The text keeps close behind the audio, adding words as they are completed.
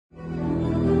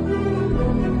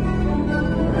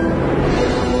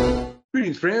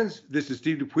Greetings, friends. This is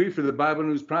Steve Dupuie for the Bible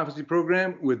News Prophecy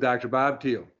Program with Dr. Bob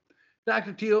Thiel.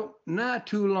 Dr. Thiel, not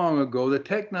too long ago, the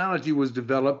technology was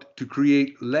developed to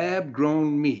create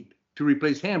lab-grown meat to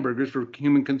replace hamburgers for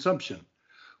human consumption.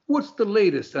 What's the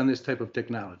latest on this type of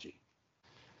technology?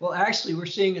 Well, actually, we're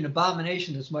seeing an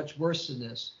abomination that's much worse than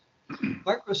this.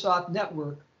 Microsoft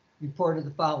Network reported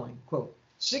the following, quote,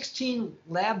 16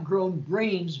 lab-grown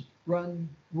brains run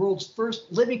world's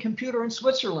first living computer in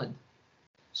Switzerland.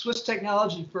 Swiss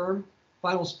technology firm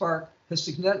Final Spark has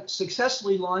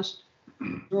successfully launched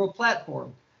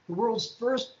Neuroplatform, the world's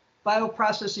first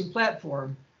bioprocessing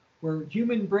platform where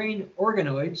human brain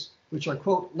organoids, which are,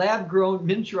 quote, lab-grown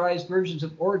miniaturized versions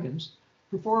of organs,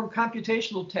 perform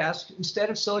computational tasks instead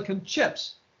of silicon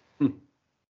chips.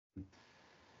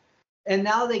 And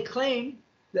now they claim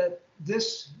that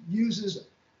this uses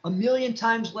 1 million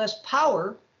times less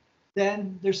power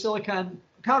than their silicon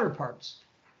counterparts.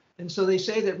 And so they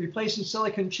say that replacing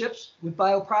silicon chips with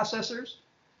bioprocessors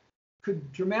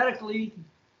could dramatically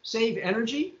save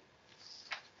energy.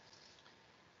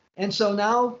 And so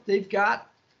now they've got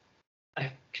a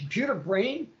computer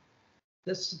brain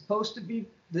that's supposed to be,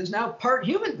 there's now part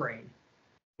human brain.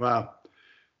 Wow.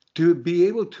 To be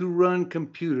able to run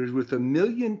computers with 1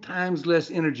 million times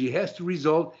less energy has to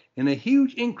result in a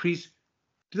huge increase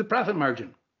to the profit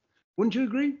margin. Wouldn't you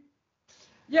agree?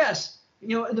 Yes.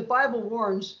 You know, and the Bible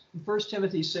warns in 1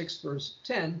 Timothy 6, verse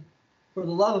 10, for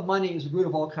the love of money is the root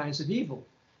of all kinds of evil.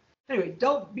 Anyway,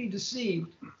 don't be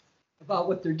deceived about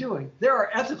what they're doing. There are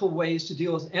ethical ways to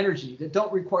deal with energy that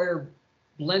don't require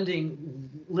blending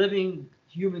living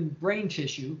human brain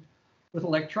tissue with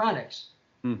electronics.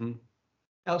 Mm-hmm.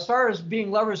 Now, as far as being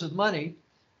lovers of money,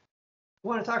 I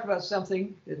want to talk about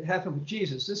something that happened with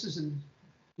Jesus. This is in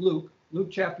Luke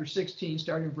chapter 16,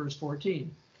 starting in verse 14. It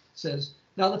says,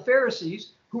 now the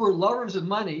Pharisees, who were lovers of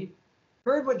money,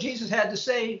 heard what Jesus had to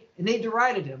say, and they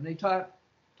derided him. They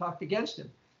talked against him.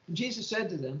 And Jesus said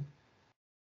to them,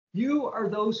 you are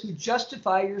those who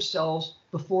justify yourselves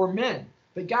before men,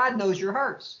 but God knows your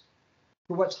hearts.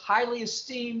 For what's highly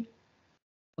esteemed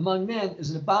among men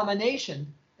is an abomination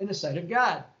in the sight of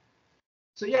God.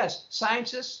 So yes,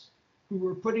 scientists who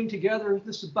were putting together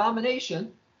this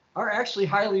abomination are actually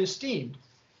highly esteemed.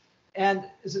 And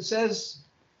as it says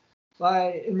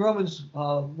in Romans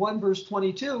 1, verse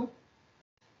 22,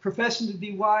 professing to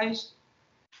be wise,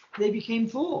 they became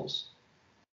fools.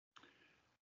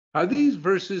 Are these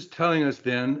verses telling us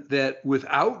then that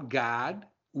without God,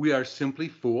 we are simply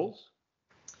fools?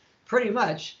 Pretty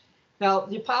much. Now,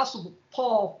 the Apostle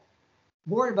Paul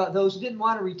warned about those who didn't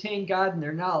want to retain God in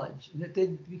their knowledge, and that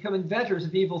they'd become inventors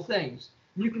of evil things.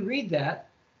 And you can read that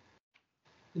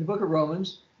in the book of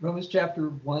Romans chapter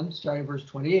 1, starting verse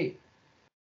 28.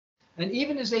 And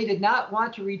even as they did not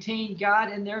want to retain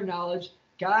God in their knowledge,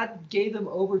 God gave them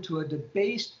over to a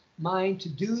debased mind to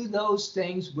do those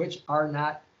things which are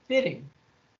not fitting.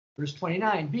 Verse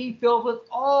 29, being filled with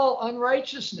all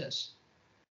unrighteousness,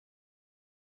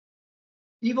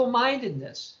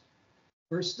 evil-mindedness.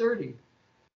 Verse 30,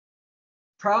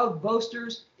 proud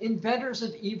boasters, inventors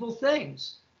of evil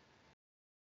things.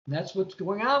 And that's what's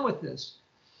going on with this.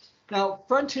 Now,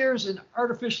 Frontiers in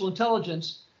Artificial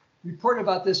Intelligence reported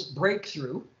about this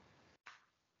breakthrough.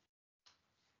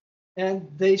 And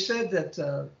they said that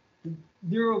the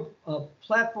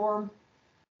Neuroplatform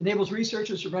enables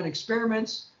researchers to run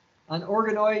experiments on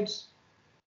organoids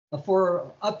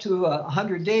for up to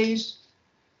 100 days.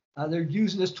 They're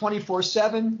using this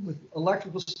 24/7 with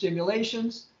electrical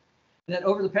stimulations. And that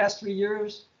over the past 3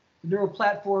 years, the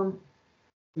Neuroplatform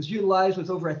was utilized with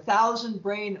over 1,000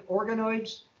 brain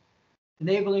organoids,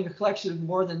 enabling a collection of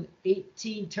more than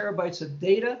 18 terabytes of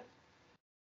data.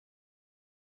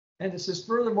 And it says,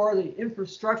 furthermore, the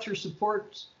infrastructure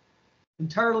supports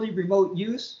entirely remote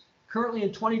use. Currently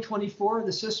in 2024,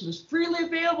 the system is freely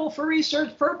available for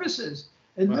research purposes,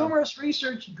 and wow, numerous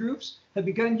research groups have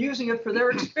begun using it for their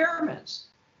experiments.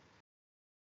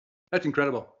 That's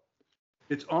incredible.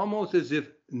 It's almost as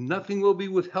if nothing will be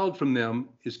withheld from them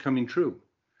is coming true.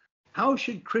 How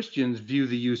should Christians view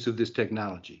the use of this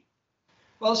technology?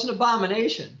 Well, it's an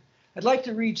abomination. I'd like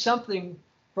to read something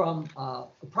from a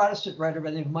Protestant writer by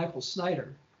the name of Michael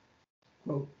Snyder.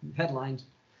 Quote, headlines,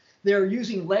 they're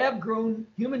using lab-grown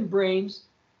human brains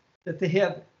that they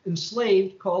have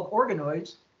enslaved, called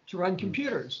organoids, to run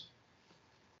computers.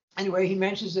 Anyway, he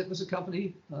mentions it was a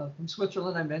company from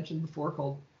Switzerland I mentioned before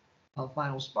called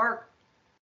Final Spark.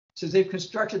 Says they've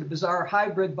constructed a bizarre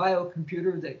hybrid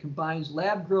biocomputer that combines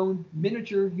lab-grown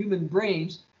miniature human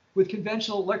brains with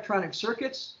conventional electronic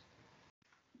circuits.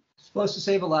 It's supposed to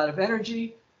save a lot of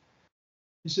energy.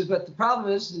 He said, but the problem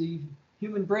is the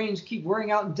human brains keep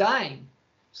wearing out and dying.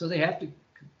 So they have to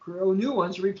grow new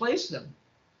ones to replace them.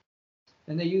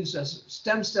 And they use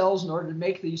stem cells in order to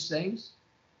make these things.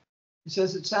 He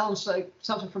says it sounds like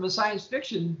something from a science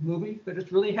fiction movie, but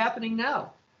it's really happening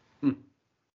now. He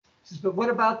says, but what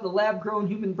about the lab-grown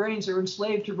human brains that are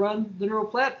enslaved to run the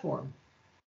Neuroplatform?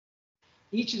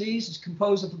 Each of these is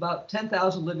composed of about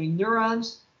 10,000 living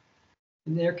neurons,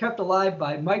 and they are kept alive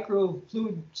by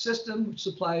microfluid system, which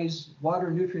supplies water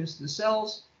and nutrients to the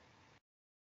cells.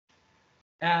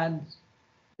 And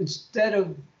instead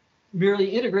of merely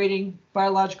integrating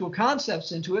biological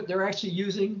concepts into it, they're actually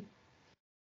using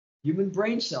human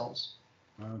brain cells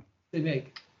they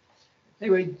make.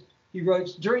 Anyway, he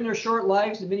writes, during their short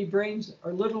lives, the mini brains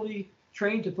are literally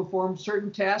trained to perform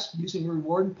certain tasks using a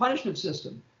reward and punishment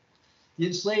system. The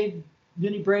enslaved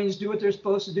mini brains do what they're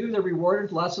supposed to do. They're rewarded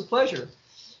with lots of pleasure.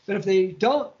 But if they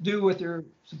don't do what they're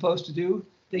supposed to do,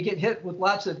 they get hit with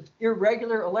lots of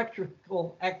irregular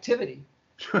electrical activity.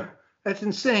 That's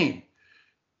insane.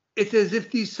 It's as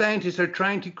if these scientists are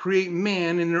trying to create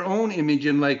man in their own image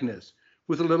and likeness,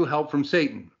 with a little help from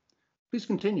Satan. Please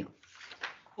continue.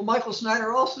 Well, Michael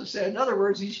Snyder also said, in other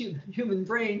words, these human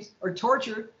brains are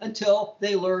tortured until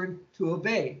they learn to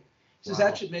obey. He says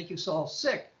that should make us all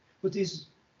sick. What these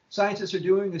scientists are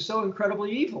doing is so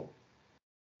incredibly evil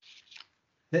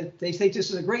that they think this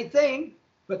is a great thing,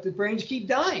 but the brains keep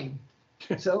dying.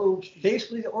 So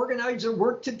basically, the organoids are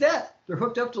worked to death. They're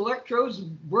hooked up to electrodes,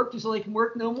 worked until they can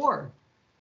work no more.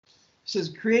 He says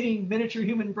creating miniature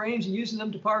human brains and using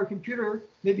them to power a computer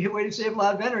may be a way to save a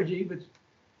lot of energy, but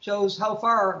shows how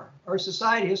far our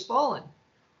society has fallen.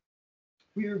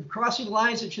 We are crossing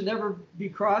lines that should never be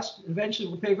crossed. Eventually,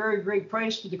 we'll pay a very great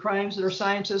price for the crimes that our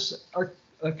scientists are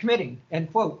committing,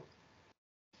 end quote.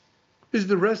 Is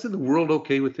the rest of the world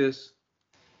okay with this?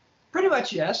 Pretty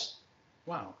much, yes.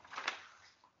 Wow.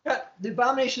 Yeah, the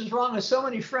abomination is wrong on so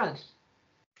many fronts.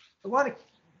 I want to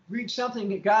read something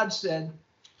that God said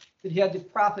that he had the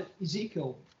prophet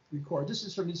Ezekiel record. This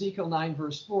is from Ezekiel 9,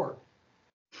 verse 4.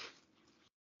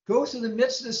 Go through the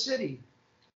midst of the city,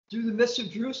 through the midst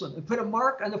of Jerusalem, and put a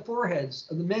mark on the foreheads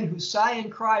of the men who sigh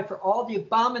and cry for all the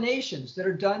abominations that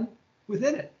are done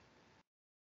within it.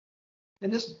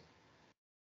 And this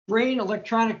brain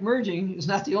electronic merging is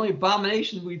not the only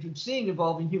abomination we've been seeing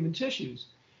involving human tissues.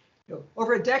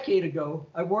 Over a decade ago,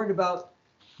 I warned about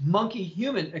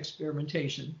monkey-human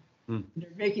experimentation. And they're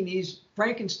making these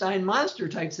Frankenstein monster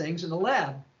type things in the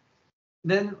lab.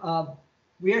 And then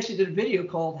we actually did a video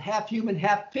called Half Human,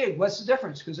 Half Pig. What's the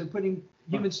difference? Because they're putting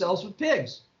human cells with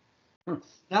pigs.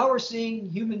 Now we're seeing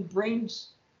human brains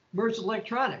merged with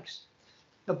electronics.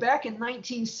 Now back in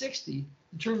 1960,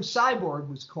 the term cyborg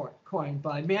was coined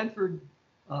by Manfred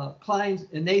Klein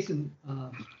and Nathan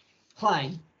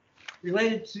Klein,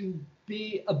 related to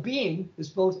be a being that's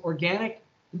both organic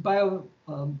and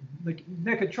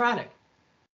mechatronic.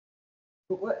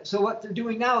 So what they're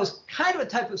doing now is kind of a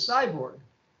type of cyborg.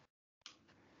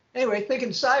 Anyway, thinking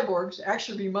cyborgs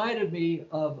actually reminded me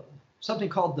of something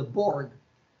called the Borg.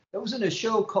 That was in a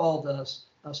show called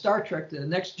Star Trek: The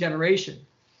Next Generation.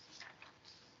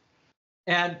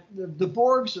 And the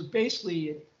Borgs are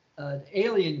basically an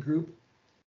alien group.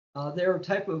 They're a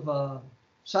type of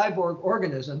cyborg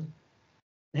organism.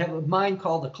 They have a mind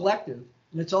called the collective,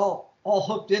 and it's all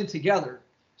hooked in together.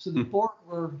 So the Borg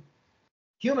were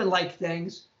human-like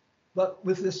things, but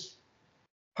with this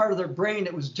part of their brain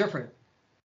that was different.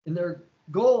 And their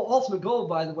goal, ultimate goal,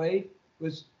 by the way,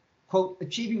 was, quote,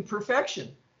 achieving perfection.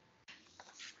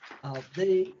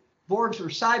 The Borgs were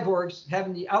cyborgs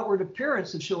having the outward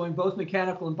appearance of showing both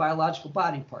mechanical and biological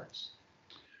body parts.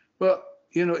 Well,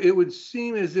 it would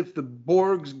seem as if the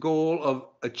Borg's goal of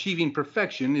achieving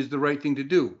perfection is the right thing to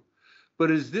do.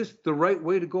 But is this the right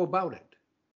way to go about it?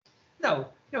 No.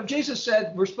 Jesus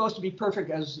said we're supposed to be perfect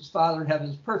as his Father in heaven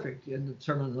is perfect in the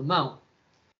Sermon on the Mount.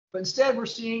 But instead, we're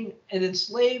seeing an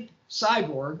enslaved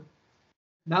cyborg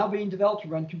now being developed to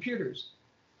run computers.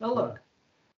 Now, look,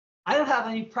 I don't have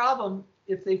any problem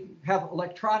if they have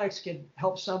electronics can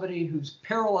help somebody who's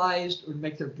paralyzed or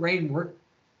make their brain work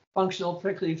functional,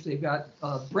 particularly if they've got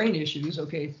brain issues.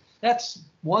 Okay, that's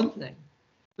one thing.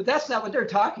 But that's not what they're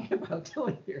talking about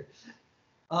doing here.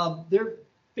 They're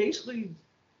basically,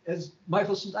 as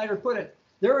Michael Snyder put it,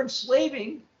 they're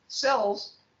enslaving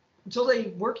cells until they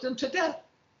work them to death.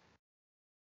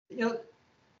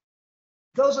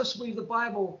 Those of us who believe the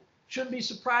Bible shouldn't be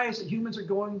surprised that humans are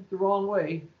going the wrong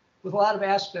way with a lot of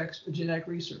aspects of genetic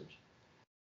research.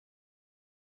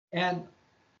 And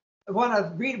I want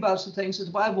to read about some things that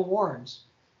the Bible warns.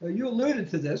 Now, you alluded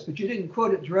to this, but you didn't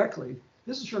quote it directly.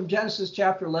 This is from Genesis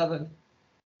chapter 11,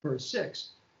 verse 6.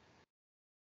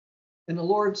 And the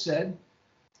Lord said,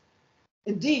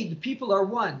 Indeed, the people are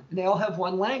one, and they all have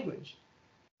one language.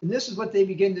 And this is what they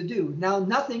begin to do. Now,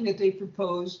 nothing that they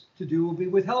propose to do will be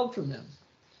withheld from them.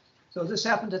 So this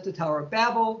happened at the Tower of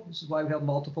Babel. This is why we have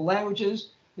multiple languages.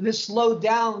 And this slowed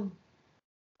down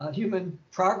human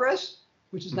progress,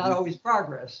 which is not always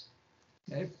progress.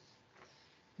 Okay?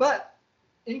 But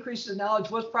increase in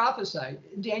knowledge was prophesied.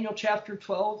 In Daniel chapter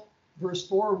 12, verse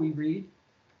 4, we read,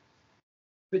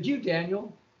 "But you,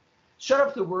 Daniel, shut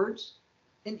up the words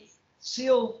and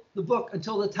seal the book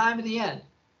until the time of the end.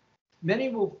 Many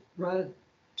will run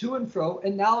to and fro,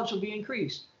 and knowledge will be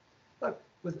increased." Look,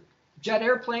 with jet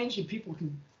airplanes, people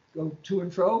can go to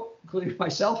and fro, including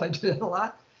myself. I do that a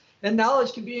lot. And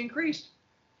knowledge can be increased.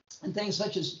 And things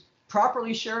such as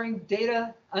properly sharing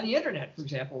data on the internet, for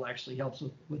example, actually helps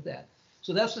with that.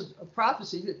 So that's a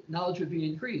prophecy that knowledge would be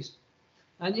increased.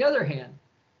 On the other hand,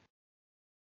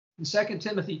 in 2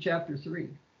 Timothy chapter 3,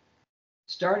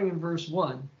 starting in verse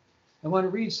 1, I want to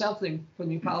read something from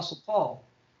the Apostle Paul,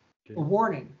 a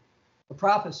warning, a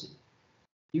prophecy.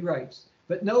 He writes,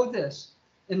 "But know this,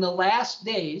 in the last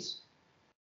days,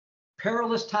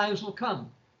 perilous times will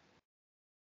come.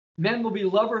 Men will be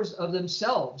lovers of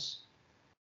themselves,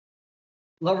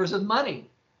 lovers of money,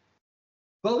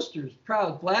 boasters,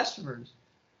 proud, blasphemers,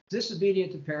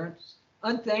 disobedient to parents,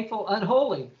 unthankful,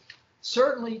 unholy,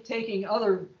 certainly taking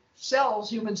other cells,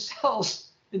 human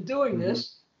cells, in doing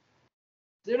this.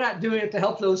 They're not doing it to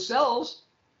help those cells.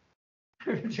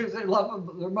 They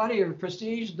love their money or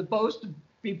prestige, to boast, to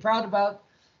be proud about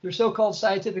their so-called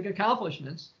scientific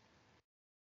accomplishments.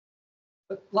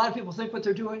 But a lot of people think what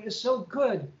they're doing is so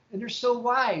good and they're so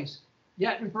wise.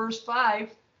 Yet in verse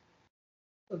 5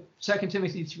 of 2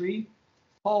 Timothy 3,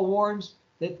 Paul warns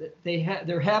that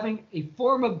they're having a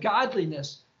form of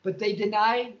godliness, but they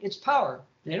deny its power.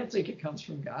 They don't think it comes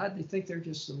from God. They think they're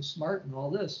just so smart and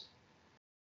all this.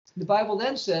 The Bible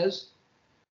then says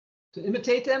to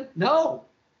imitate them? No.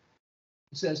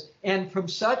 It says, and from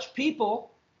such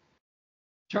people,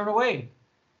 turn away.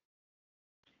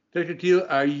 Dr. Thiel,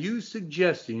 are you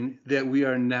suggesting that we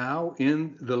are now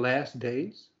in the last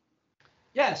days?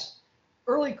 Yes.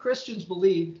 Early Christians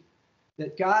believed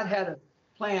that God had a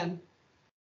plan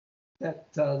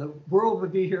that the world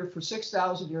would be here for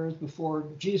 6,000 years before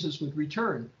Jesus would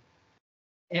return.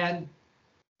 And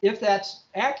if that's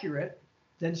accurate,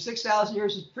 then 6,000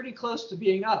 years is pretty close to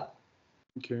being up.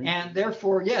 Okay. And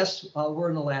therefore, yes, we're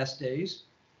in the last days.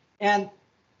 And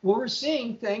we're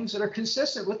seeing things that are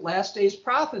consistent with last days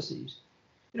prophecies.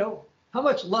 You know, how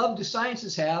much love do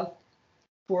scientists have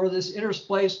for this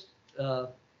interspliced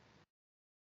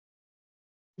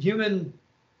human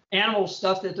animal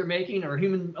stuff that they're making, or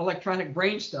human electronic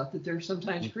brain stuff that they're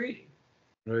sometimes creating?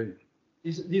 Right.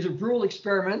 These are brutal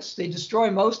experiments. They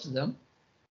destroy most of them.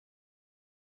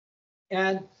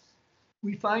 And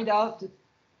we find out that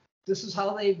this is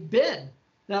how they've been.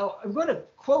 Now, I'm going to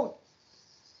quote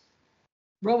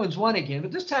Romans 1 again,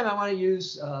 but this time I want to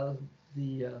use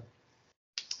the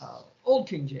Old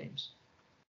King James.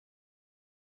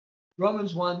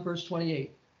 Romans 1, verse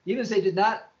 28. Even as they did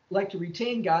not like to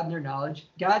retain God in their knowledge,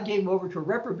 God gave them over to a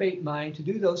reprobate mind to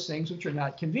do those things which are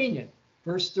not convenient.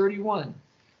 Verse 31.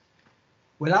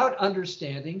 Without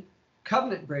understanding,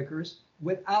 covenant breakers,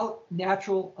 without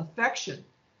natural affection.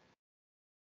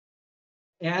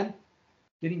 And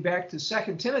getting back to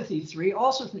 2 Timothy 3,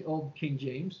 also from the Old King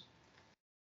James,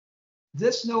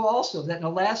 this know also that in the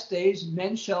last days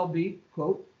men shall be,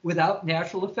 quote, without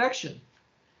natural affection.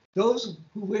 Those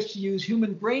who wish to use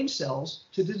human brain cells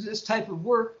to do this type of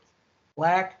work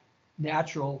lack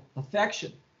natural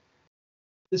affection.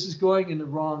 This is going in the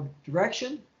wrong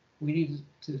direction. We need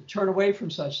to turn away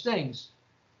from such things.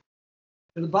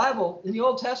 But the Bible, in the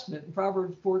Old Testament, in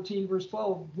Proverbs 14, verse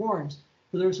 12, warns,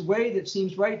 for there's a way that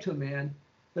seems right to a man,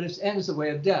 but its end is the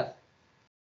way of death.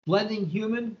 Blending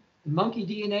human and monkey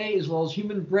DNA as well as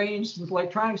human brains with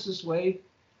electronics this way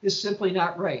is simply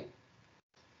not right.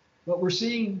 But we're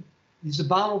seeing these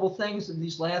abominable things in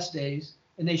these last days,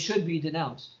 and they should be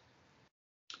denounced.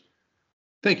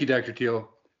 Thank you, Dr. Thiel.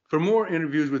 For more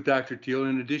interviews with Dr. Thiel,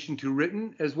 in addition to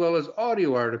written as well as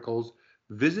audio articles,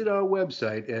 visit our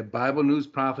website at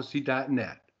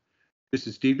BibleNewsProphecy.net. This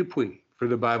is Steve Dupuie for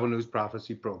the Bible News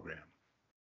Prophecy Program.